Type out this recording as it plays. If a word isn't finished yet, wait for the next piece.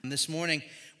This morning,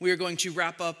 we are going to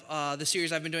wrap up the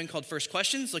series I've been doing called First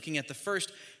Questions, looking at the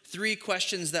first 3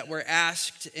 questions that were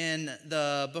asked in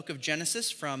the book of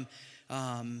Genesis, from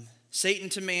Satan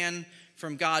to man,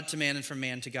 from God to man, and from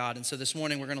man to God. And so this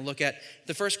morning, we're going to look at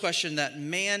the first question that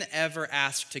man ever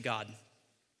asked to God.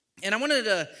 And I wanted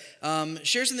to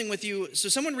share something with you. So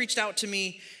someone reached out to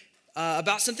me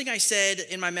about something I said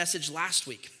in my message last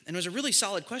week, and it was a really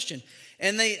solid question.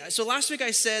 And so last week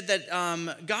I said that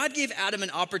God gave Adam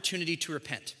an opportunity to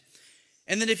repent,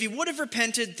 and that if he would have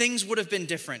repented, things would have been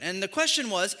different. And the question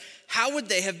was, how would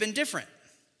they have been different?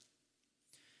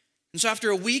 And so after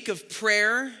a week of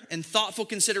prayer and thoughtful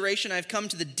consideration, I've come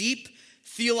to the deep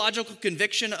theological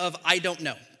conviction of I don't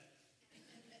know.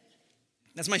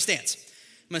 That's my stance.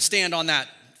 I'm going to stand on that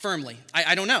firmly.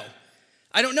 I don't know.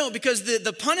 I don't know, because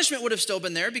the punishment would have still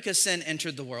been there because sin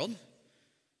entered the world.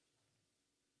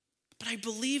 But I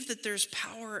believe that there's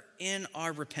power in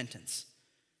our repentance.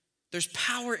 There's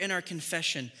power in our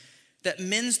confession that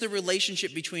mends the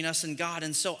relationship between us and God.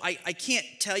 And so I can't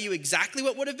tell you exactly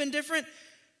what would have been different,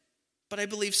 but I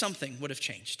believe something would have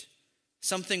changed.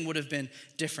 Something would have been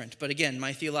different. But again,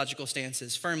 my theological stance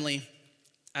is firmly,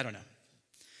 I don't know.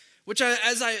 Which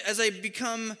as I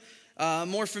become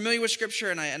more familiar with Scripture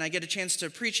and I get a chance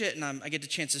to preach it and I get a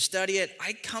chance to study it,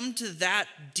 I come to that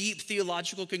deep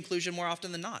theological conclusion more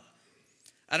often than not.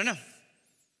 I don't know.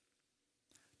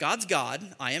 God's God,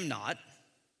 I am not.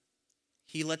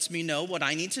 He lets me know what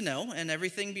I need to know, and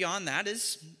everything beyond that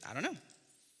is, I don't know. And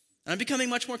I'm becoming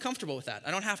much more comfortable with that.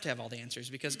 I don't have to have all the answers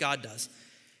because God does,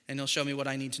 and he'll show me what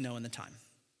I need to know in the time.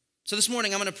 So this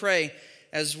morning, I'm going to pray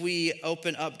as we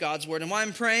open up God's Word. And while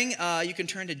I'm praying, you can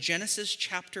turn to Genesis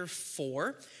chapter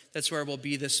 4. That's where we'll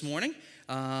be this morning.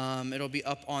 It'll be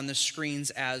up on the screens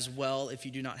as well if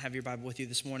you do not have your Bible with you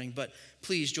this morning. But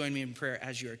please join me in prayer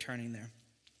as you are turning there.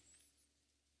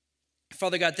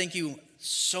 Father God, thank you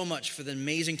so much for the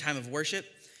amazing time of worship,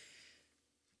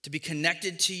 to be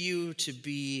connected to you, to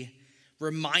be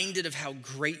reminded of how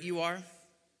great you are.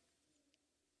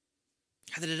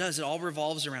 How that it all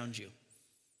revolves around you.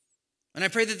 And I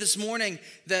pray that this morning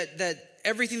that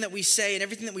everything that we say and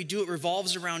everything that we do, it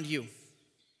revolves around you.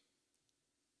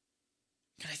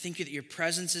 God, I thank you that your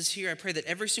presence is here. I pray that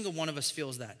every single one of us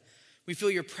feels that. We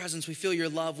feel your presence, we feel your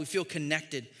love, we feel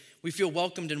connected, we feel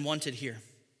welcomed and wanted here.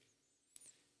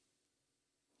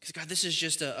 Because God, this is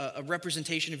just a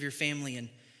representation of your family,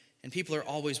 and people are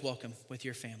always welcome with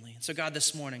your family. And so God,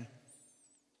 this morning,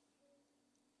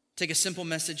 take a simple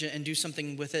message and do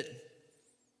something with it.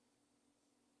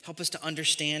 Help us to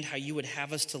understand how you would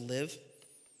have us to live.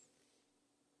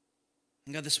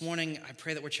 And God, this morning, I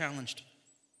pray that we're challenged.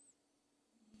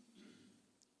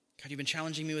 God, you've been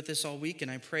challenging me with this all week,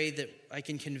 and I pray that I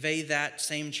can convey that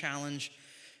same challenge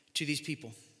to these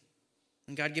people.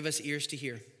 And God, give us ears to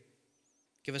hear.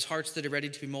 Give us hearts that are ready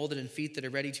to be molded and feet that are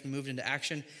ready to be moved into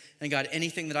action. And God,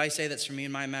 anything that I say that's from me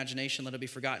and my imagination, let it be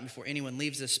forgotten before anyone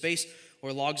leaves this space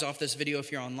or logs off this video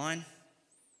if you're online.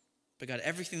 But God,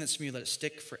 everything that's from you, let it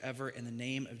stick forever. In the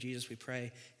name of Jesus, we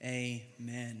pray.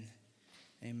 Amen.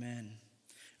 Amen.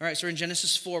 All right, so we're in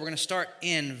Genesis 4. We're going to start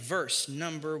in verse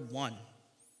number 1.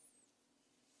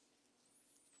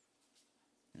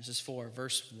 Genesis 4,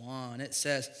 verse 1. It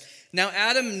says, "Now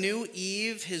Adam knew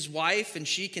Eve, his wife, and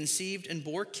she conceived and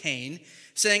bore Cain,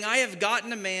 saying, I have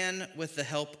gotten a man with the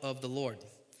help of the Lord.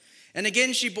 And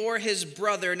again she bore his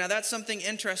brother." Now that's something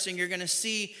interesting you're going to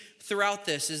see throughout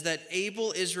this, is that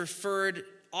Abel is referred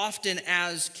often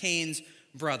as Cain's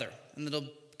brother. And it'll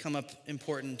come up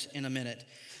important in a minute.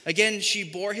 Again, she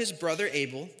bore his brother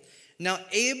Abel. Now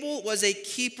Abel was a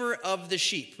keeper of the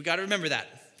sheep. We got to remember that,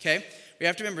 okay? We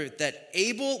have to remember that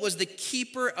Abel was the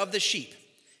keeper of the sheep,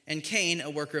 and Cain a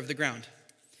worker of the ground.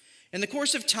 In the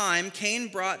course of time, Cain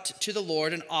brought to the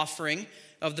Lord an offering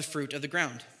of the fruit of the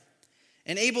ground.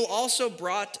 And Abel also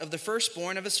brought of the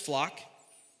firstborn of his flock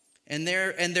and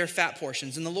their fat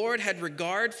portions. And the Lord had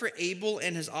regard for Abel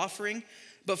and his offering,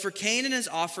 but for Cain and his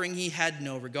offering he had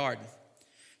no regard.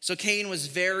 So Cain was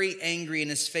very angry, and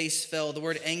his face fell. The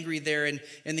word angry there in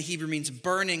the Hebrew means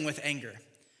burning with anger.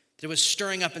 It was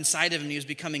stirring up inside of him. He was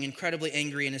becoming incredibly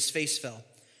angry, and his face fell.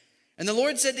 And the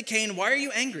Lord said to Cain, "Why are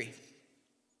you angry?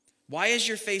 Why is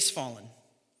your face fallen?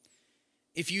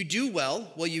 If you do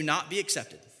well, will you not be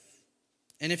accepted?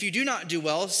 And if you do not do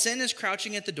well, sin is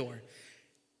crouching at the door.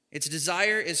 Its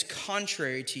desire is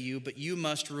contrary to you, but you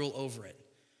must rule over it."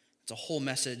 It's a whole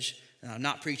message, and I'm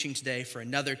not preaching today, for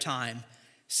another time.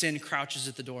 Sin crouches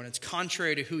at the door, and it's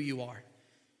contrary to who you are.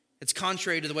 It's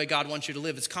contrary to the way God wants you to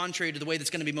live. It's contrary to the way that's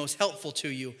going to be most helpful to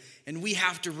you. And we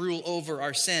have to rule over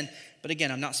our sin. But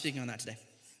again, I'm not speaking on that today.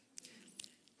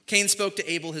 Cain spoke to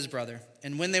Abel, his brother,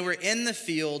 And when they were in the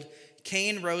field,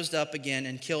 Cain rose up again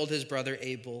and killed his brother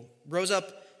Abel. Rose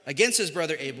up against his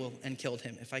brother Abel and killed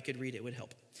him. If I could read it, would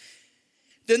help.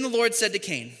 Then the Lord said to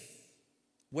Cain,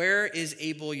 "Where is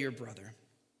Abel your brother?"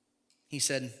 He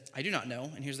said, "I do not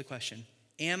know." And here's the question: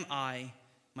 "Am I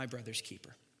my brother's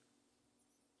keeper?"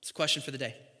 It's a question for the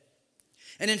day.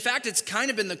 And in fact, it's kind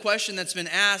of been the question that's been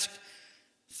asked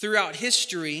throughout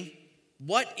history.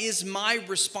 What is my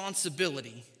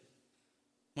responsibility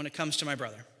when it comes to my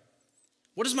brother?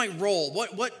 What is my role?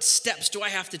 What steps do I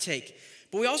have to take?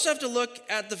 But we also have to look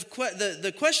at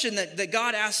the question that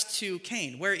God asked to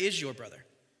Cain: "Where is your brother?"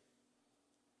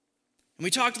 And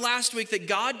we talked last week that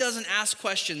God doesn't ask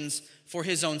questions for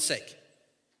his own sake.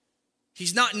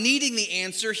 He's not needing the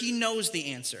answer. He knows the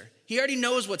answer. He already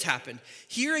knows what's happened.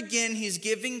 Here again, he's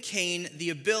giving Cain the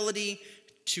ability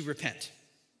to repent.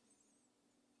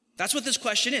 That's what this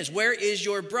question is. Where is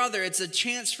your brother? It's a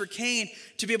chance for Cain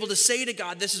to be able to say to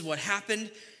God, "This is what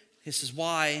happened. This is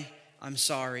why. I'm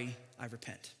sorry. I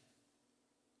repent."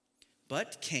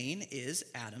 But Cain is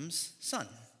Adam's son.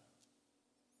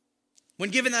 When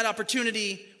given that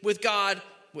opportunity with God,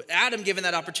 with Adam given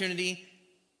that opportunity,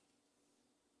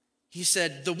 he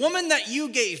said, "The woman that you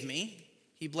gave me,"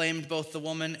 he blamed both the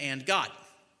woman and God.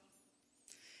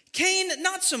 Cain,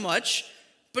 not so much,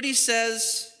 but he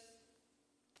says,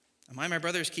 "Am I my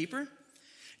brother's keeper?"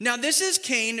 Now, this is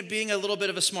Cain being a little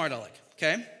bit of a smart aleck,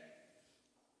 okay?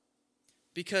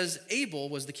 Because Abel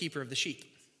was the keeper of the sheep.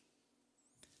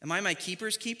 Am I my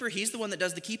keeper's keeper? He's the one that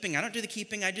does the keeping. I don't do the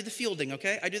keeping. I do the fielding,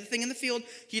 okay? I do the thing in the field.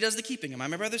 He does the keeping. Am I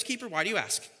my brother's keeper? Why do you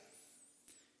ask? He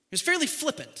was fairly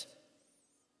flippant.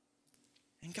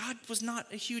 And God was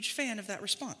not a huge fan of that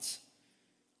response.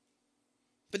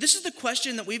 But this is the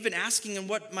question that we've been asking, and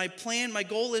what my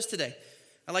goal is today.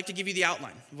 I'd like to give you the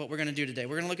outline of what we're going to do today.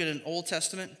 We're going to look at an Old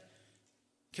Testament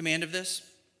command of this,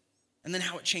 and then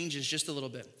how it changes just a little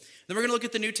bit. Then we're going to look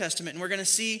at the New Testament, and we're going to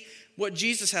see what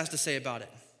Jesus has to say about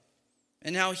it,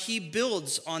 and how he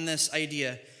builds on this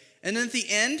idea. And then at the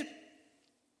end,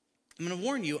 I'm going to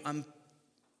warn you, I'm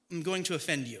going to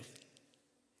offend you.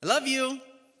 I love you.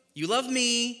 You love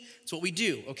me. It's what we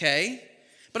do, okay?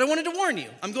 But I wanted to warn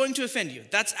you, I'm going to offend you.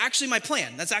 That's actually my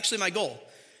plan. That's actually my goal.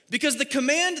 Because the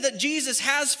command that Jesus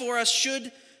has for us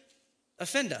should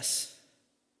offend us.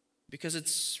 Because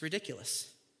it's ridiculous.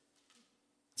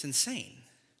 It's insane.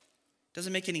 It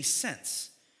doesn't make any sense.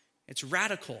 It's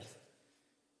radical.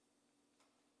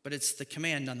 But it's the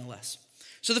command nonetheless.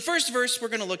 So the first verse we're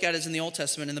going to look at is in the Old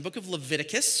Testament, in the book of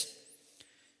Leviticus.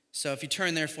 So if you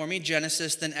turn there for me,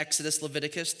 Genesis, then Exodus,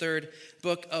 Leviticus, third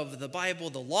book of the Bible,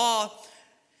 the law.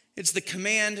 It's the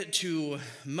command to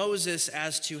Moses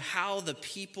as to how the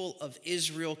people of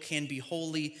Israel can be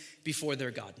holy before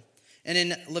their God. And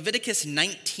in Leviticus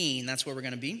 19, that's where we're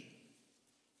going to be.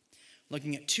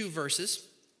 Looking at two verses,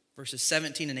 verses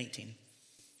 17 and 18.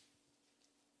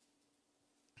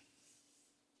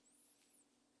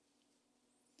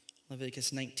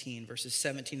 Leviticus 19, verses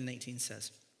 17 and 18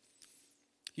 says,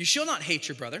 "You shall not hate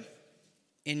your brother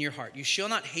in your heart. You shall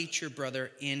not hate your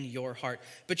brother in your heart.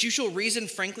 But you shall reason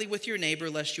frankly with your neighbor,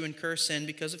 lest you incur sin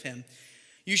because of him.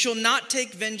 You shall not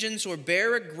take vengeance or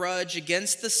bear a grudge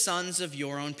against the sons of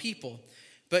your own people.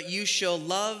 But you shall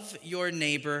love your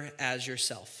neighbor as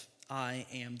yourself. I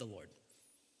am the Lord."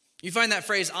 You find that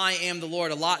phrase, "I am the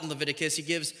Lord," a lot in Leviticus. He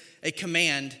gives a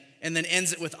command and then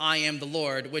ends it with "I am the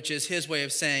Lord," which is his way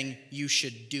of saying you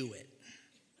should do it.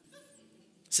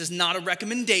 This is not a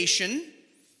recommendation.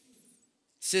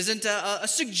 This isn't a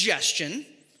suggestion.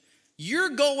 You're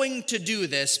going to do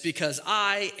this because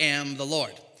I am the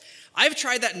Lord. I've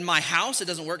tried that in my house. It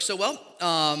doesn't work so well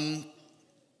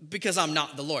because I'm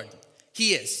not the Lord.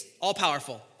 He is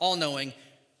all-powerful, all-knowing,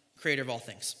 creator of all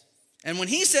things. And when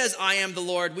he says, "I am the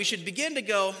Lord," we should begin to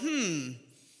go,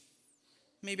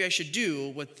 maybe I should do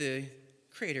what the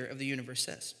creator of the universe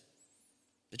says.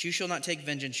 "That you shall not take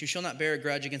vengeance, you shall not bear a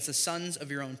grudge against the sons of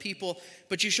your own people,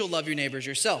 but you shall love your neighbors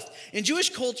yourself." In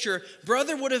Jewish culture,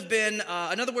 brother would have been,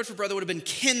 another word for brother would have been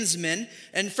kinsman,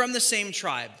 and from the same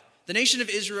tribe. The nation of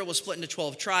Israel was split into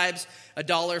 12 tribes.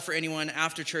 $1 for anyone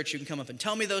after church, you can come up and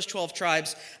tell me those 12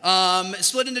 tribes.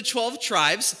 Split into 12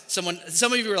 tribes. Some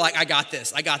of you were like, "I got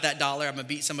this. I got that $1. I'm going to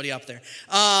beat somebody up there."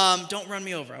 Don't run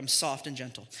me over. I'm soft and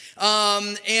gentle.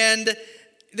 And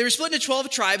they were split into 12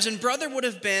 tribes, and brother would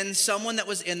have been someone that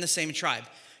was in the same tribe.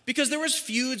 Because there was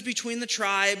feuds between the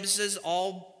tribes, as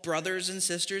all brothers and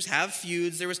sisters have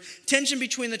feuds. There was tension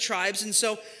between the tribes, and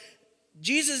so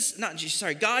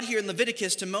God here in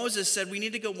Leviticus to Moses said, we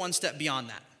need to go one step beyond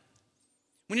that.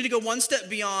 We need to go one step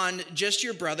beyond just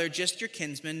your brother, just your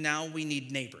kinsman. Now we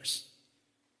need neighbors.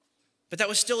 But that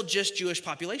was still just Jewish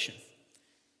population.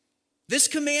 This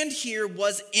command here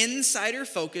was insider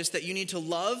focused, that you need to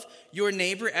love your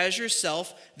neighbor as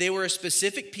yourself. They were a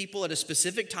specific people at a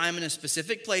specific time in a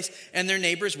specific place, and their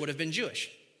neighbors would have been Jewish.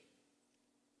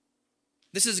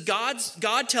 This is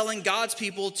God telling God's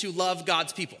people to love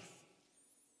God's people.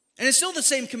 And it's still the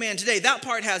same command today. That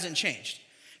part hasn't changed.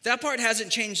 That part hasn't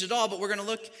changed at all, but we're going to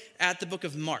look at the book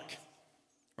of Mark.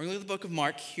 We're going to look at the book of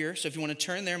Mark here. So if you want to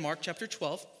turn there, Mark chapter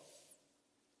 12.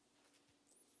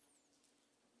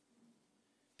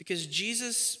 Because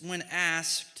Jesus, when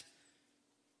asked,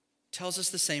 tells us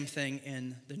the same thing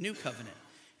in the New Covenant,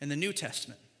 in the New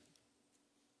Testament.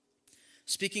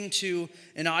 Speaking to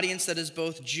an audience that is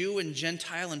both Jew and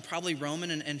Gentile and probably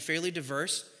Roman and fairly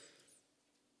diverse,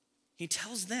 he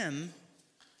tells them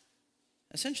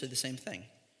essentially the same thing.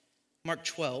 Mark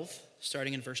 12,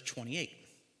 starting in verse 28.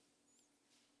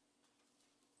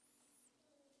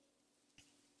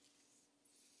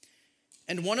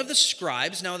 And one of the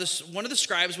scribes, one of the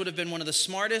scribes would have been one of the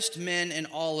smartest men in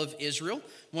all of Israel,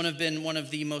 one of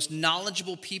the most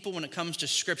knowledgeable people when it comes to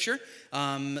Scripture.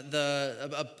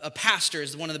 A pastor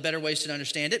is one of the better ways to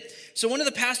understand it. So one of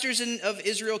the pastors of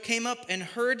Israel came up and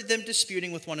heard them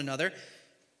disputing with one another,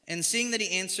 and seeing that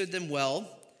he answered them well,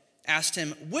 asked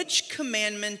him, "Which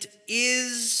commandment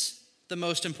is the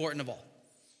most important of all?"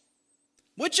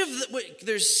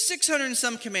 There's 600 and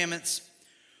some commandments.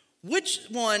 Which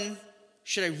one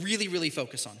should I really, really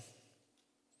focus on?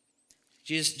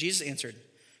 Jesus answered,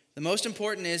 "The most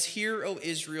important is, hear, O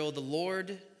Israel, the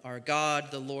Lord our God,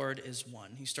 the Lord is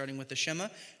one." He's starting with the Shema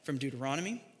from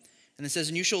Deuteronomy. And it says,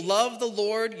 "And you shall love the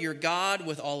Lord your God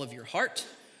with all of your heart,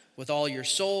 with all your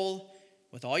soul,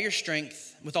 with all your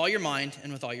strength, with all your mind,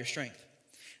 and with all your strength."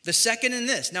 The second in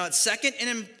this. Now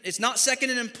it's not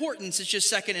second in importance, it's just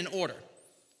second in order.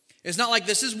 It's not like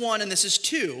this is one and this is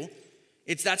two.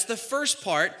 That's the first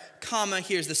part, comma,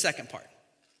 here's the second part.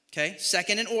 Okay?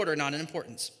 Second in order, not in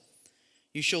importance.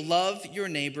 "You shall love your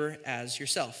neighbor as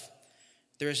yourself.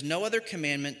 There is no other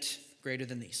commandment greater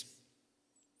than these."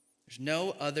 There's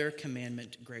no other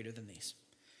commandment greater than these.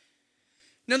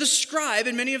 Now the scribe,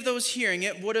 and many of those hearing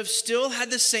it, would have still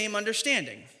had the same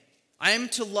understanding. I am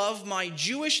to love my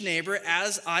Jewish neighbor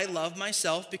as I love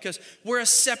myself, because we're a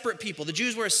separate people. The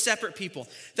Jews were a separate people.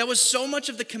 That was so much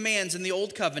of the commands in the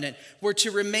Old Covenant were to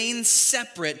remain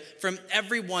separate from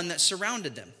everyone that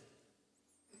surrounded them.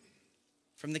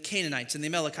 From the Canaanites and the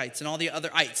Amalekites and all the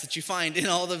other ites that you find in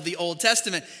all of the Old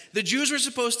Testament. The Jews were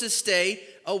supposed to stay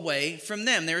away from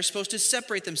them. They were supposed to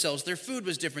separate themselves. Their food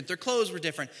was different. Their clothes were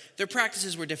different. Their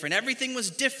practices were different. Everything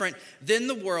was different than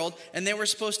the world, and they were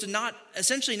supposed to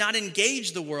essentially not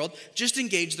engage the world, just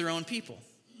engage their own people.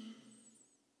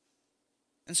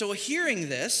 And so hearing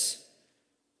this,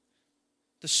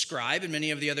 the scribe and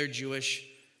many of the other Jewish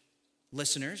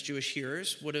listeners, Jewish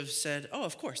hearers, would have said, "Oh,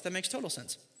 of course, that makes total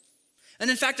sense. And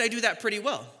in fact, I do that pretty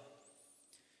well."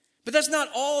 But that's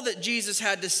not all that Jesus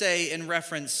had to say in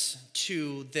reference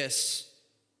to this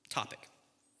topic.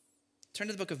 Turn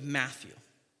to the book of Matthew.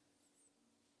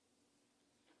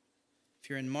 If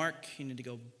you're in Mark, you need to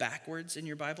go backwards in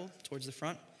your Bible towards the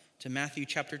front to Matthew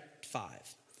chapter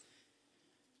 5.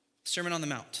 Sermon on the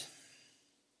Mount.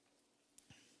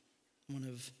 One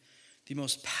of the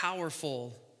most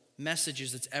powerful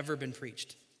messages that's ever been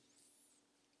preached.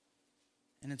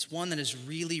 And it's one that is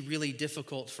really, really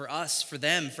difficult for us, for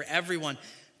them, for everyone,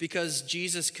 because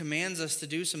Jesus commands us to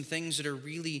do some things that are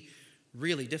really,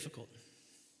 really difficult.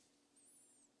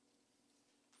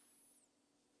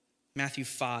 Matthew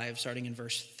 5, starting in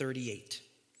verse 38.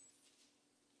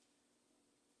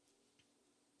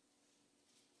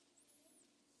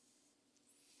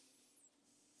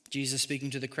 Jesus, speaking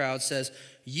to the crowd, says,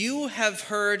 "You have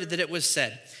heard that it was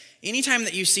said." Anytime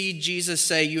that you see Jesus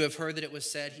say, "You have heard that it was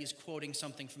said," he's quoting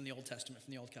something from the Old Testament,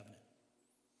 from the Old Covenant.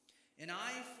 "An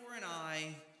eye for an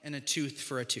eye and a tooth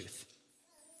for a tooth."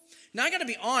 Now, I got to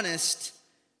be honest,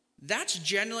 that's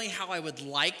generally how I would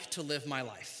like to live my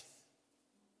life.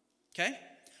 Okay?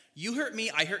 You hurt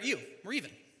me, I hurt you. We're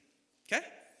even. Okay?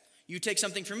 You take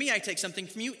something from me, I take something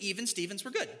from you. Even Stevens, we're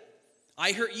good.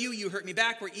 I hurt you, you hurt me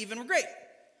back. We're even, we're great.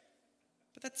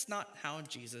 But that's not how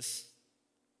Jesus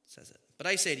says it. "But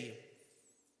I say to you,"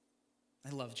 I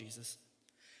love Jesus,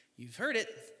 "you've heard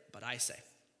it, but I say."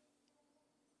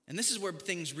 And this is where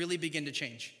things really begin to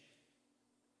change.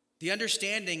 The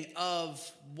understanding of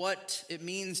what it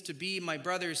means to be my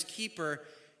brother's keeper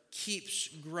keeps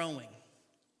growing.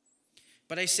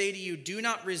 "But I say to you, do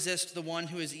not resist the one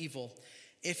who is evil.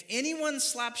 If anyone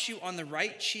slaps you on the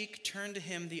right cheek, turn to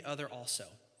him the other also."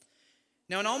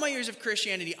 Now, in all my years of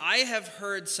Christianity, I have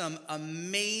heard some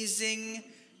amazing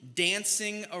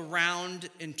dancing around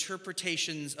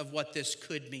interpretations of what this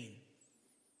could mean.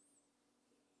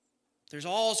 There's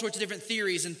all sorts of different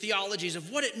theories and theologies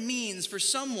of what it means for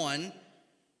someone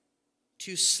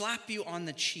to slap you on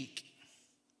the cheek.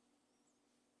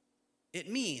 It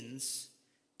means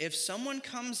if someone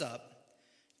comes up,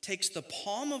 takes the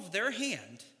palm of their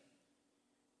hand,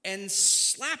 and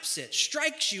slaps it,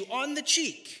 strikes you on the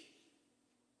cheek,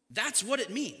 that's what it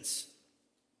means.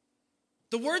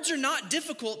 The words are not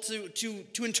difficult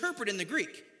to interpret in the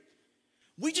Greek.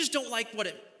 We just don't like what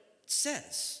it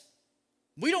says.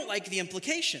 We don't like the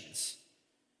implications.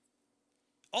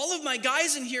 All of my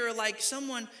guys in here are like,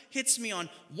 someone hits me on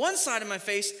one side of my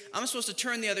face, I'm supposed to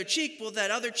turn the other cheek. Well, that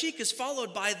other cheek is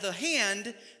followed by the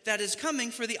hand that is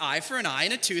coming for the eye for an eye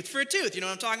and a tooth for a tooth. You know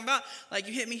what I'm talking about? Like,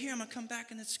 you hit me here, I'm going to come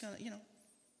back and it's going to,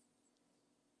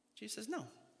 Jesus says, no.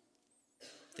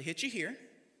 If they hit you here,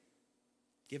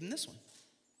 give them this one.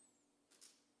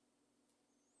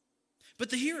 But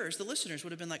the hearers, the listeners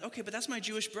would have been like, okay, but that's my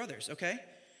Jewish brothers, okay?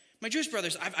 My Jewish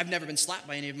brothers, I've never been slapped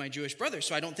by any of my Jewish brothers,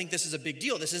 so I don't think this is a big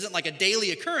deal. This isn't like a daily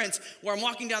occurrence where I'm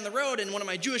walking down the road and one of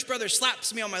my Jewish brothers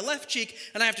slaps me on my left cheek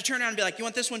and I have to turn around and be like, you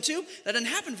want this one too? That doesn't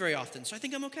happen very often, so I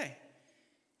think I'm okay.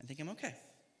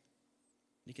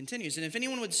 He continues, and if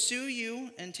anyone would sue you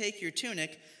and take your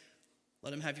tunic,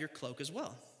 let him have your cloak as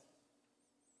well.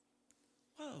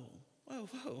 Whoa.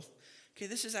 Okay,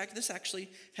 this actually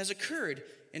has occurred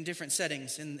in different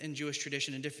settings in Jewish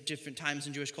tradition and different times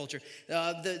in Jewish culture.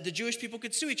 The Jewish people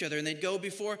could sue each other, and they'd go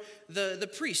before the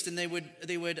priest, and they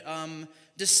would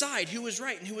decide who was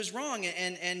right and who was wrong,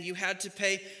 and you had to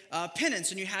pay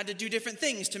penance, and you had to do different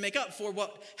things to make up for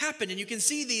what happened. And you can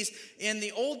see these in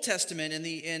the Old Testament,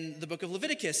 in the book of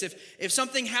Leviticus. If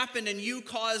something happened and you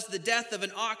caused the death of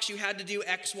an ox, you had to do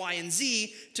X, Y, and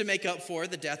Z to make up for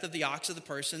the death of the ox of the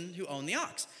person who owned the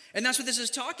ox. And that's what this is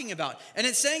talking about. And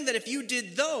it's saying that if you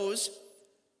did those,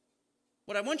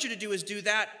 what I want you to do is do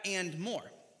that and more.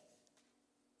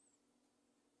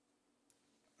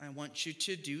 I want you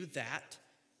to do that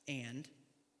and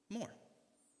more.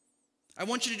 I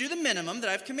want you to do the minimum that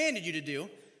I've commanded you to do,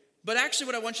 but actually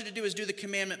what I want you to do is do the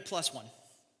commandment plus one.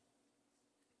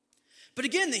 But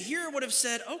again, the hearer would have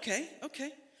said, okay,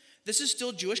 this is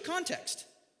still Jewish context.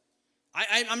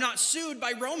 I'm not sued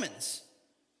by Romans.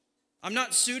 I'm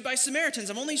not sued by Samaritans.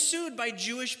 I'm only sued by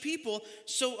Jewish people.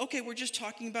 So, okay, we're just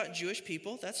talking about Jewish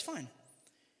people. That's fine.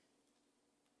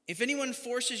 If anyone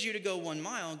forces you to go 1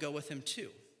 mile, go with him 2.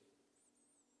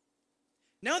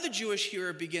 Now the Jewish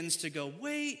hearer begins to go,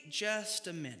 wait just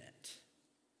a minute.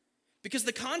 Because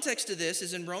the context of this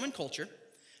is in Roman culture.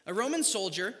 A Roman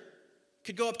soldier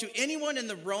could go up to anyone in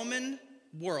the Roman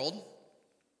world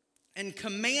and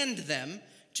command them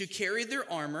to carry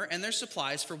their armor and their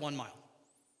supplies for 1 mile.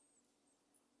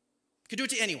 Could do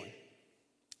it to anyone.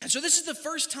 And so this is the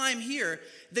first time here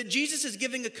that Jesus is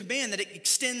giving a command that it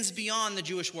extends beyond the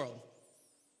Jewish world.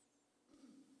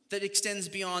 That extends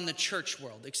beyond the church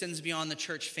world, extends beyond the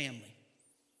church family,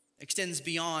 extends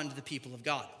beyond the people of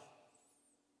God.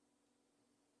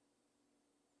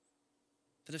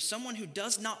 That if someone who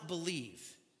does not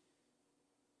believe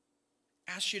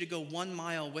asks you to go 1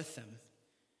 mile with them,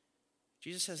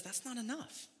 Jesus says, that's not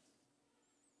enough.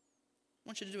 I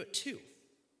want you to do it 2.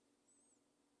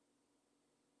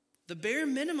 The bare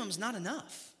minimum's not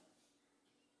enough.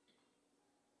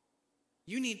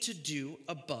 You need to do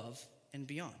above and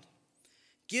beyond.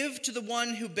 Give to the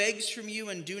one who begs from you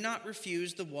and do not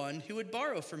refuse the one who would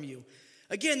borrow from you.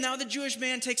 Again, now the Jewish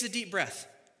man takes a deep breath.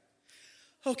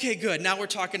 Okay, good. Now we're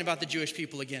talking about the Jewish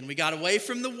people again. We got away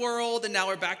from the world and now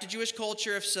we're back to Jewish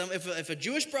culture. If a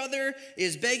Jewish brother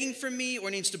is begging from me or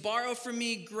needs to borrow from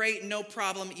me, great, no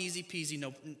problem, easy peasy,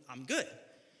 no, I'm good.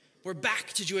 We're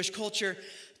back to Jewish culture,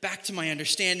 back to my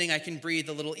understanding. I can breathe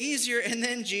a little easier. And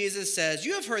then Jesus says,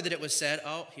 you have heard that it was said,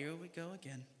 oh, here we go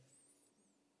again.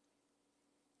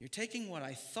 You're taking what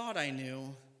I thought I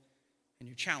knew and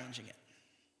you're challenging it.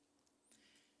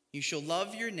 You shall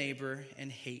love your neighbor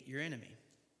and hate your enemy.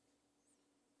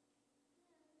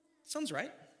 Sounds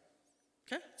right.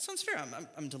 Okay, sounds fair.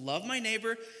 I'm to love my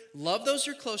neighbor, love those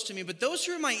who are close to me, but those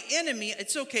who are my enemy,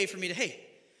 it's okay for me to hate.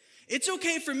 It's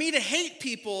okay for me to hate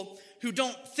people who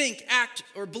don't think, act,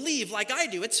 or believe like I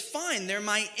do. It's fine. They're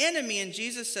my enemy. And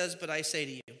Jesus says, but I say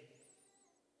to you,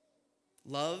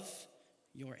 love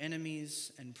your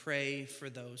enemies and pray for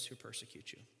those who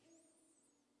persecute you.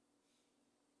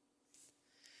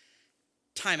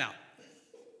 Time out.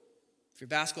 If you're a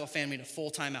basketball fan, we need a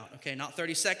full timeout. Okay, not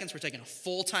 30 seconds. We're taking a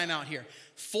full timeout here.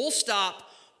 Full stop.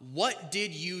 What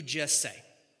did you just say?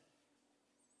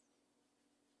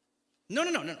 No.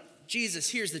 Jesus,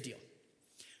 here's the deal.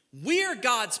 We are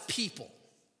God's people.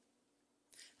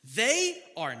 They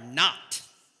are not.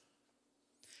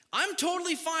 I'm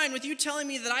totally fine with you telling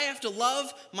me that I have to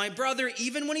love my brother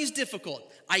even when he's difficult.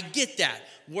 I get that.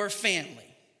 We're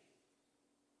family.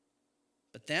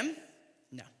 But them?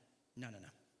 No. No.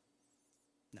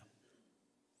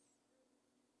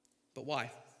 But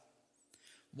why?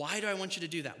 Why do I want you to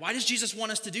do that? Why does Jesus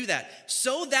want us to do that?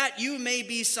 So that you may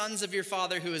be sons of your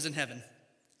Father who is in heaven.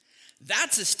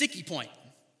 That's a sticky point.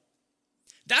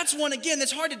 That's one, again,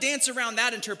 that's hard to dance around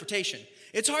that interpretation.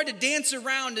 It's hard to dance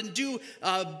around and do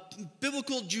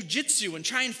biblical jujitsu and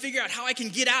try and figure out how I can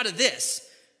get out of this.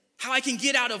 How I can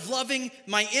get out of loving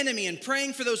my enemy and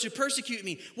praying for those who persecute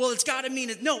me. Well, it's got to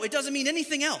mean, no, it doesn't mean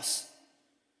anything else.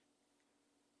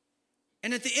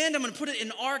 And at the end, I'm going to put it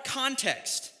in our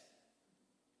context.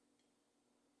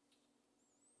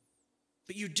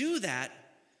 But you do that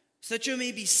so that you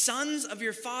may be sons of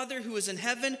your Father who is in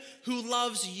heaven, who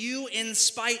loves you in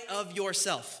spite of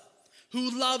yourself,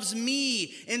 who loves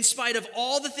me in spite of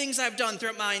all the things I've done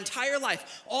throughout my entire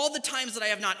life, all the times that I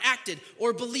have not acted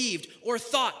or believed or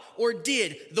thought or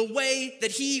did the way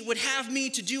that he would have me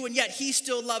to do, and yet he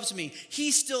still loves me.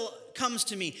 He still comes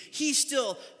to me. He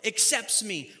still accepts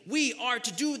me. We are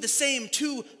to do the same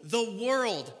to the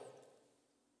world.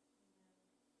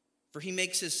 For he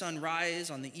makes his sun rise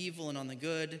on the evil and on the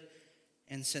good,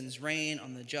 and sends rain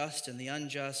on the just and the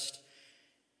unjust.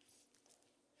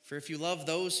 For if you love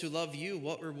those who love you,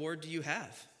 what reward do you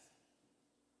have?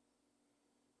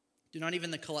 Do not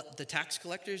even the tax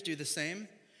collectors do the same?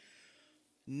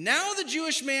 Now the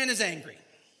Jewish man is angry.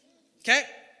 Okay?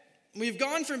 We've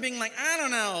gone from being like, I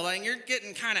don't know, like you're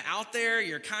getting kind of out there.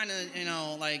 You're kind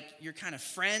of, like you're kind of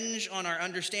fringe on our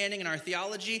understanding and our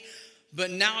theology.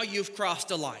 But now you've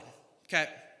crossed a line. Okay?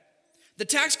 The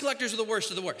tax collectors are the worst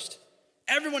of the worst.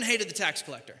 Everyone hated the tax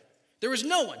collector. There was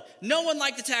no one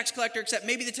liked the tax collector except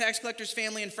maybe the tax collector's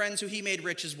family and friends who he made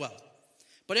rich as well.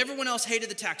 But everyone else hated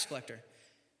the tax collector.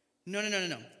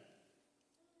 No.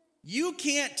 You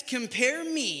can't compare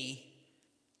me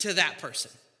to that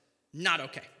person. Not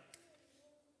okay.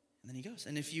 And then he goes,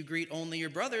 and if you greet only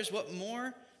your brothers, what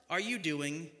more are you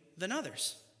doing than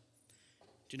others?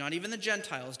 Do not even the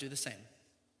Gentiles do the same?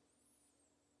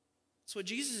 So what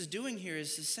Jesus is doing here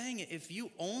is saying, if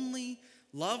you only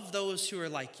love those who are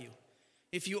like you,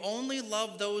 if you only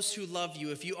love those who love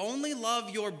you, if you only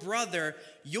love your brother,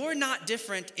 you're not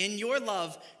different in your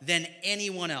love than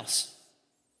anyone else.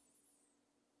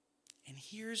 And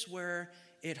here's where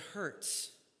it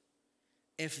hurts.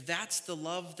 If that's the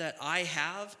love that I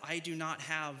have, I do not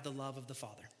have the love of the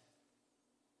Father.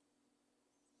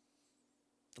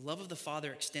 The love of the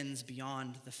Father extends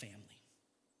beyond the family.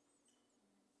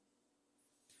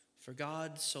 For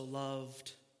God so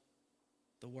loved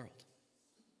the world.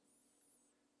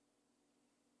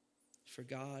 For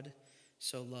God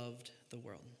so loved the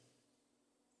world.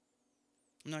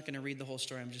 I'm not going to read the whole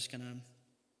story. I'm just going to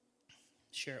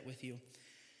share it with you.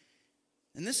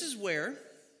 And this is where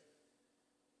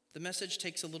the message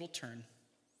takes a little turn.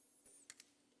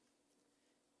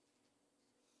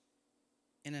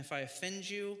 And if I offend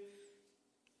you,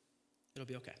 it'll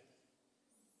be okay.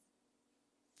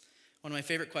 One of my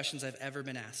favorite questions I've ever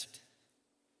been asked.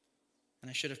 And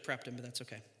I should have prepped him, but that's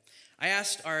okay. I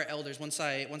asked our elders once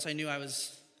I knew I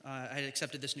had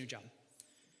accepted this new job.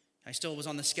 I still was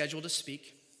on the schedule to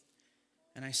speak.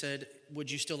 And I said, would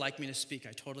you still like me to speak?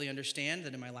 I totally understand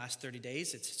that in my last 30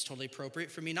 days, it's totally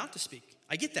appropriate for me not to speak.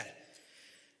 I get that.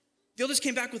 The elders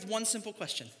came back with one simple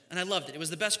question, and I loved it. It was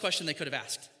the best question they could have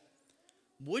asked.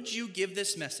 Would you give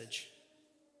this message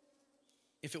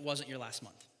if it wasn't your last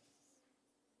month?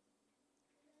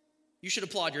 You should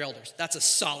applaud your elders. That's a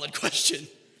solid question.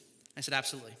 I said,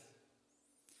 absolutely.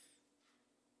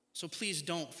 So please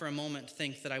don't for a moment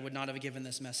think that I would not have given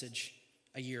this message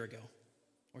a year ago,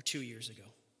 or 2 years ago,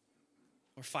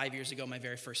 or 5 years ago, my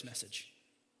very first message.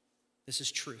 This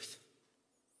is truth.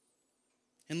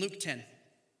 In Luke 10,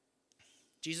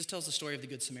 Jesus tells the story of the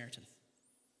Good Samaritan.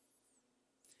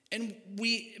 And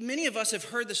many of us have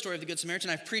heard the story of the Good Samaritan.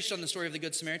 I've preached on the story of the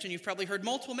Good Samaritan. You've probably heard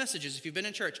multiple messages if you've been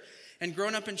in church and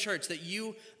grown up in church that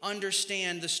you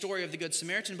understand the story of the Good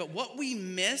Samaritan. But what we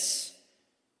miss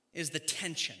is the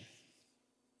tension.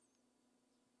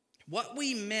 What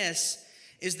we miss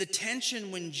is the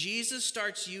tension when Jesus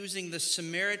starts using the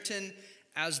Samaritan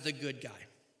as the good guy.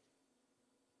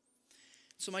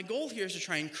 So my goal here is to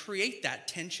try and create that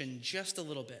tension just a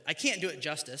little bit. I can't do it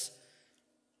justice.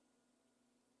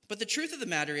 But the truth of the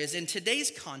matter is, in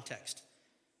today's context,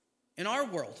 in our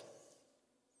world,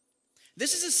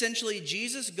 this is essentially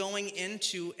Jesus going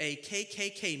into a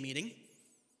KKK meeting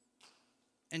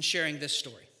and sharing this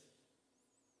story.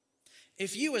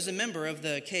 If you, as a member of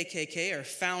the KKK, are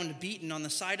found beaten on the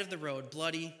side of the road,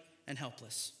 bloody and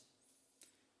helpless,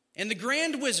 And the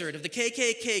Grand Wizard of the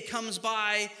KKK comes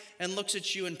by and looks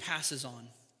at you and passes on.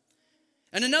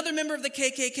 And another member of the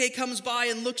KKK comes by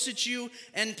and looks at you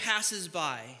and passes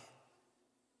by.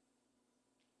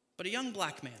 But a young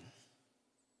black man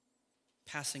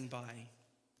passing by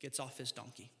gets off his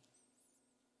donkey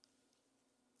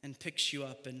and picks you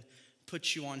up and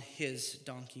puts you on his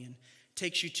donkey and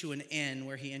takes you to an inn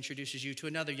where he introduces you to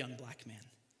another young black man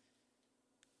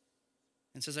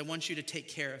and says, I want you to take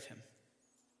care of him.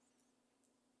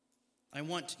 I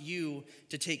want you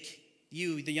to take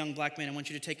you, the young black man, I want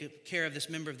you to take care of this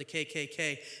member of the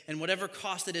KKK, and whatever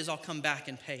cost it is, I'll come back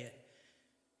and pay it.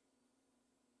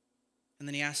 And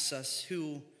then he asks us,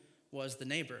 who was the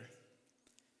neighbor?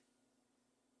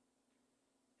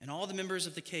 And all the members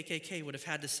of the KKK would have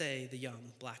had to say, the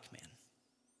young black man.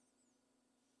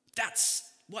 That's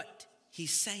what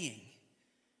he's saying.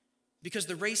 Because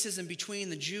the racism between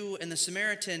the Jew and the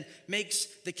Samaritan makes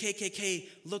the KKK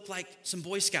look like some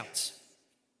Boy Scouts.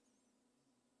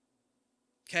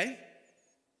 Okay?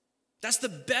 That's the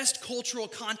best cultural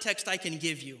context I can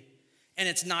give you, and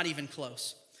it's not even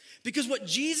close. Because what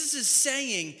Jesus is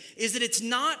saying is that it's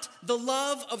not the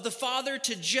love of the Father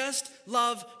to just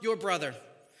love your brother.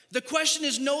 The question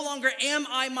is no longer, am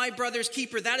I my brother's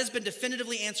keeper? That has been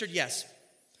definitively answered yes.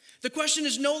 The question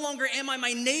is no longer, am I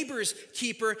my neighbor's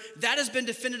keeper? That has been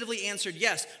definitively answered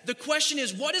yes. The question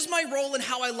is, what is my role in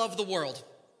how I love the world?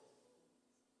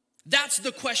 That's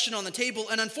the question on the table,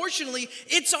 and unfortunately,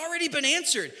 it's already been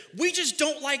answered. We just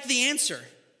don't like the answer.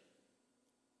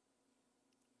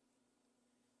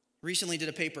 Recently did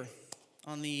a paper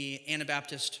on the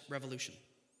Anabaptist Revolution.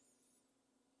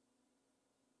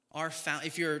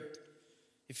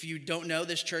 If you don't know,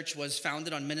 this church was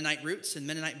founded on Mennonite roots and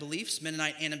Mennonite beliefs.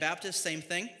 Mennonite Anabaptist, same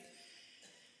thing.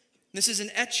 This is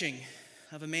an etching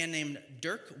of a man named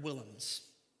Dirk Willems.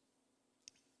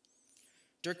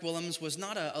 Dirk Willems was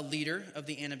not a leader of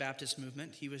the Anabaptist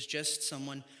movement. He was just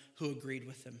someone who agreed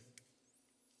with them.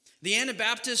 The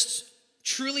Anabaptists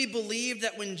truly believed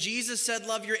that when Jesus said,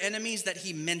 love your enemies, that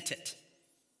he meant it.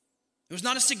 It was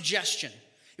not a suggestion.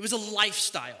 It was a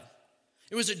lifestyle.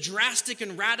 It was a drastic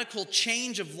and radical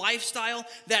change of lifestyle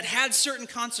that had certain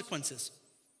consequences.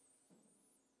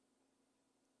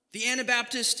 The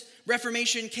Anabaptist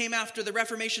Reformation came after the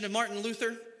Reformation of Martin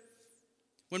Luther.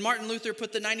 When Martin Luther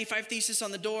put the 95 Thesis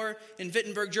on the door in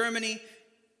Wittenberg, Germany,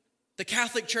 the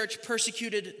Catholic Church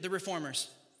persecuted the reformers.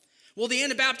 Well, the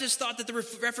Anabaptists thought that the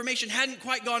Reformation hadn't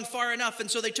quite gone far enough,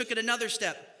 and so they took it another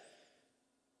step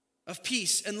of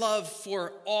peace and love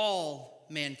for all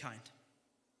mankind.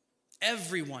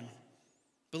 Everyone,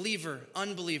 believer,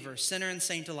 unbeliever, sinner and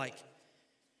saint alike.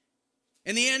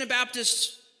 And the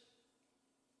Anabaptists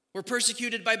were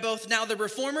persecuted by both now the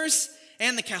Reformers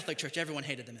and the Catholic Church. Everyone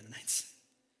hated the Mennonites.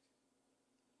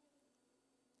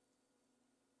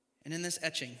 And in this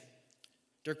etching,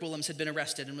 Dirk Willems had been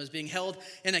arrested and was being held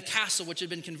in a castle which had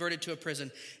been converted to a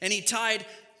prison. And he tied,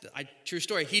 true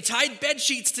story, he tied bed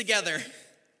sheets together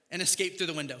and escaped through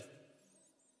the window.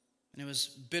 And it was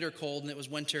bitter cold and it was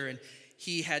winter, and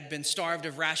he had been starved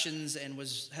of rations and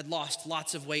had lost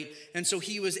lots of weight. And so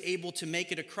he was able to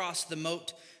make it across the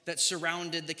moat that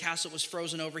surrounded the castle. It was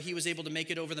frozen over. He was able to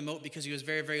make it over the moat because he was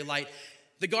very, very light.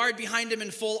 The guard behind him in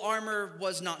full armor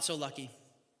was not so lucky.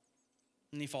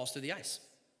 And he falls through the ice.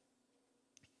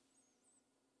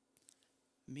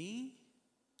 Me,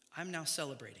 I'm now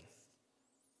celebrating.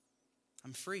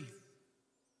 I'm free.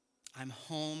 I'm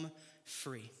home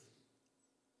free.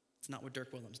 It's not what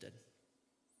Dirk Willems did.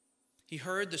 He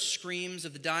heard the screams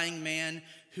of the dying man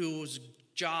whose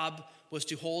job was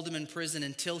to hold him in prison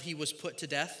until he was put to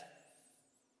death.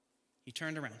 He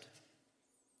turned around,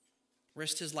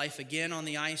 risked his life again on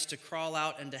the ice to crawl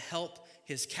out and to help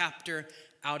his captor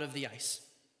out of the ice,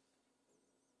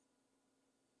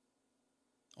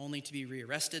 only to be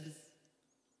rearrested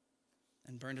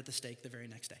and burned at the stake the very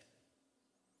next day.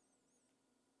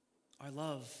 Our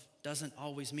love doesn't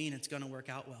always mean it's going to work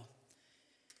out well.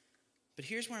 But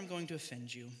here's where I'm going to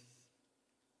offend you.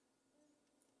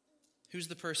 Who's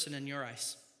the person in your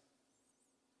eyes?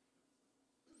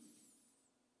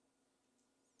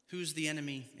 Who's the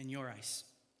enemy in your eyes?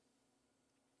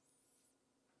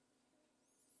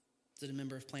 Is it a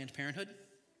member of Planned Parenthood?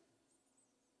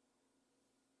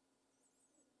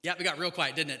 Yeah, we got real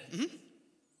quiet, didn't it? Mm-hmm.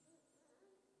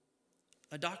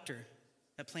 A doctor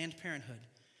at Planned Parenthood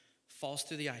falls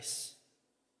through the ice.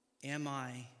 Am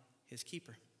I his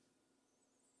keeper?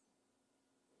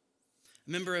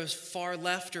 A member of far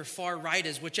left or far right,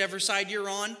 is whichever side you're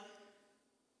on,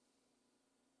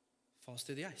 falls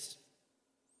through the ice.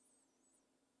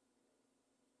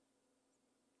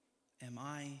 Am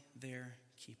I their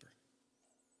keeper?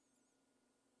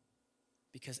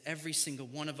 Because every single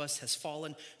one of us has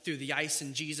fallen through the ice,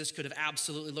 and Jesus could have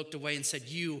absolutely looked away and said,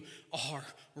 "You are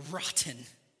rotten.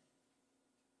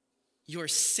 Your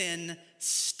sin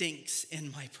stinks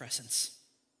in my presence."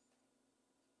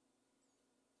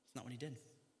 It's not what he did.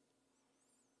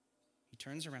 He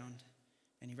turns around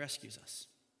and he rescues us.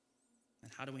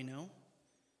 And how do we know?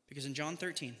 Because in John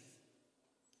 13,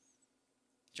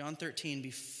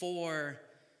 before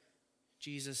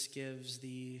Jesus gives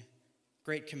the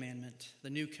great commandment, the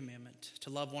new commandment, to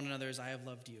love one another as I have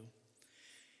loved you,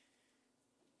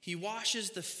 he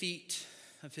washes the feet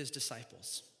of his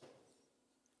disciples,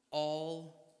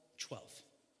 all 12.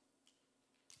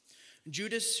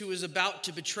 Judas, who was about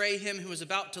to betray him, who was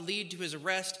about to lead to his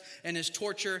arrest and his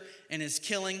torture and his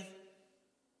killing,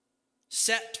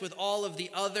 sat with all of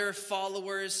the other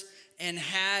followers and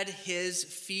had his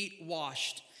feet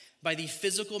washed by the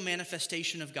physical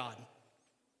manifestation of God.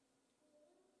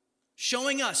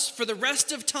 Showing us for the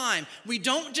rest of time, we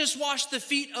don't just wash the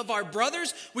feet of our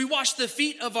brothers, we wash the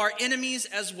feet of our enemies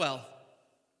as well.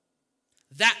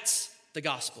 That's the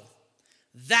gospel.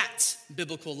 That's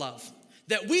biblical love.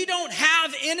 That we don't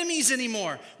have enemies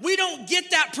anymore. We don't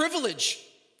get that privilege.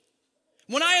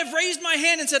 When I have raised my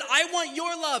hand and said, "I want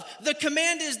your love," the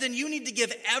command is then you need to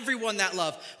give everyone that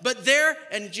love.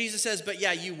 And Jesus says, "But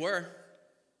yeah, you were.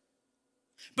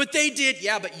 But they did."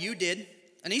 "Yeah, but you did."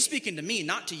 And he's speaking to me,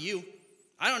 not to you.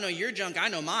 I don't know your junk, I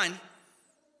know mine.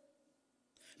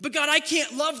 "But God, I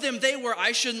can't love them. They were."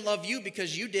 "I shouldn't love you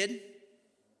because you did."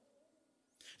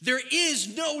 There is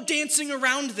no dancing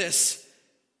around this.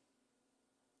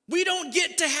 We don't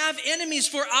get to have enemies,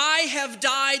 for I have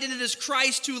died and it is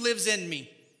Christ who lives in me.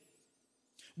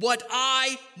 What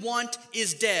I want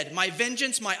is dead. My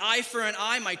vengeance, my eye for an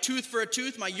eye, my tooth for a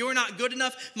tooth, my "you're not good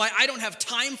enough," my "I don't have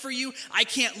time for you, I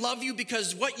can't love you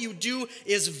because what you do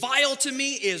is vile to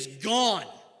me," is gone.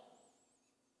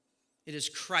 It is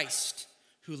Christ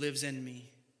who lives in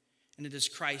me, and it is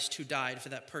Christ who died for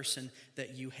that person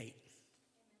that you hate.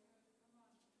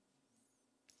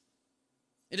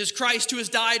 It is Christ who has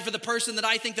died for the person that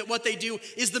I think that what they do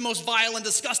is the most vile and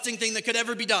disgusting thing that could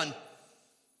ever be done.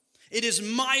 It is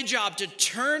my job to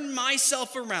turn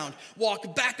myself around,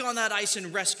 walk back on that ice,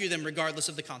 and rescue them regardless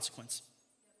of the consequence.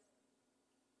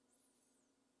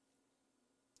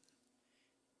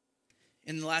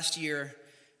 In the last year,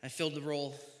 I filled the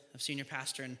role of senior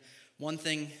pastor, and one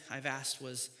thing I've asked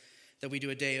was that we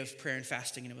do a day of prayer and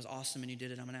fasting, and it was awesome, and you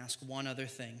did it. I'm going to ask one other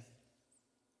thing.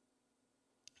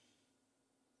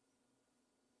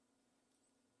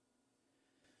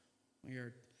 We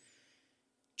are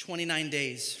 29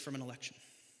 days from an election.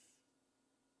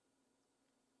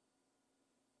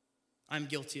 I'm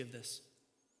guilty of this.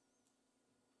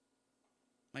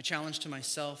 My challenge to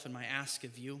myself and my ask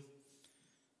of you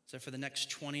is that for the next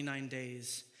 29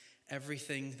 days,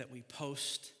 everything that we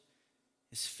post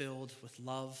is filled with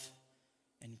love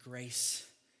and grace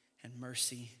and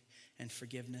mercy and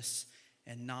forgiveness,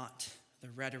 and not the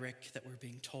rhetoric that we're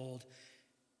being told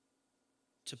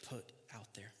to put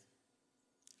out there.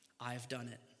 I've done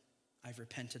it. I've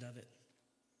repented of it.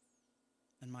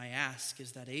 And my ask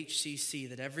is that HCC,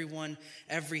 that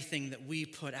everything that we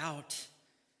put out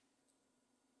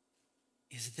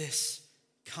is this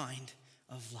kind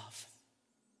of love.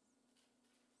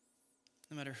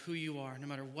 No matter who you are, no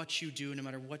matter what you do, no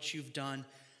matter what you've done,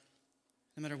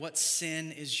 no matter what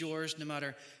sin is yours, no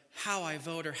matter how I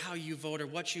vote or how you vote or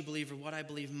what you believe or what I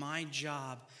believe, my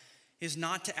job is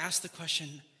not to ask the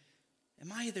question,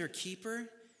 am I their keeper?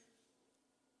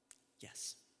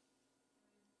 Yes.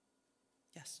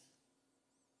 Yes.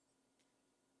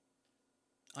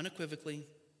 Unequivocally,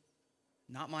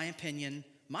 not my opinion.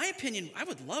 My opinion, I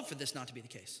would love for this not to be the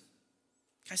case.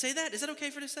 Can I say that? Is that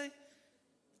okay for to say?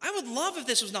 I would love if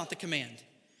this was not the command.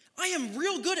 I am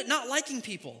real good at not liking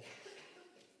people.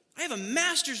 I have a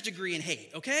master's degree in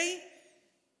hate, okay?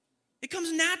 It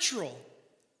comes natural.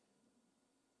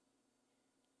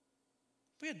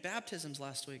 We had baptisms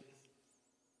last week.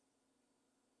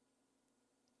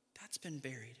 That's been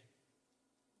buried.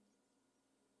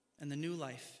 And the new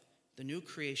life, the new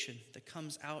creation that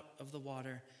comes out of the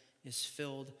water is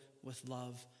filled with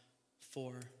love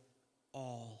for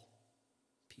all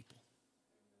people.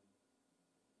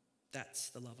 That's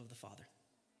the love of the Father.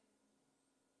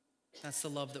 That's the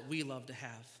love that we love to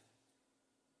have.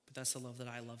 But that's the love that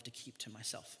I love to keep to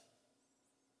myself,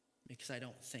 because I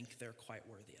don't think they're quite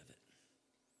worthy of it.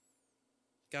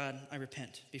 God, I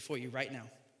repent before you right now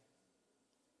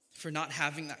for not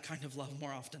having that kind of love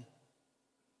more often,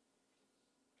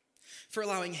 for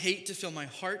allowing hate to fill my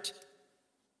heart,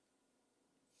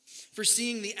 for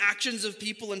seeing the actions of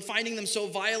people and finding them so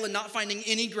vile and not finding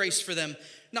any grace for them,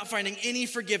 not finding any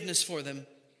forgiveness for them.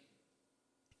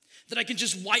 That I can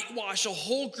just whitewash a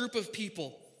whole group of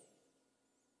people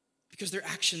because their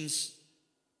actions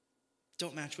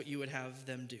don't match what you would have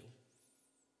them do.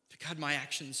 But God, my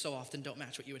actions so often don't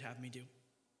match what you would have me do.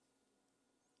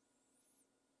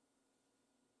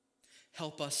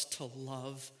 Help us to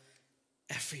love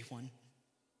everyone.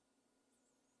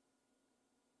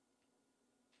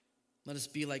 Let us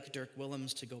be like Dirk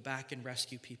Willems to go back and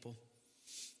rescue people.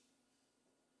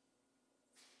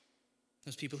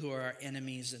 Those people who are our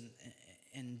enemies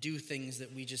and do things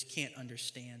that we just can't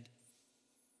understand.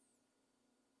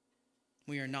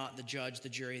 We are not the judge, the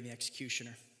jury, and the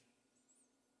executioner.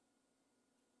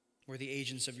 We're the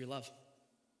agents of your love.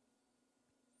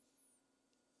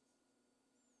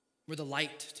 We're the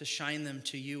light to shine them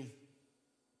to you.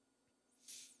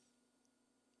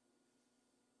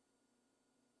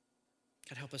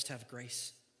 God, help us to have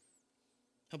grace.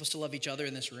 Help us to love each other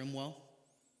in this room well.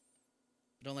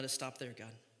 But don't let it stop there,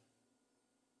 God.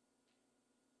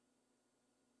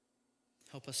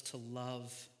 Help us to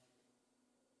love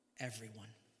everyone,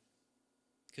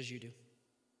 because you do.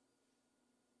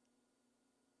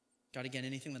 God, again,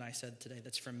 anything that I said today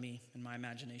that's from me and my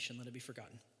imagination, let it be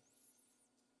forgotten.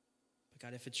 But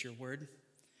God, if it's your word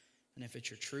and if it's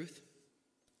your truth,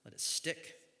 let it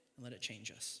stick and let it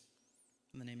change us.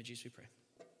 In the name of Jesus we pray.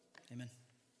 Amen.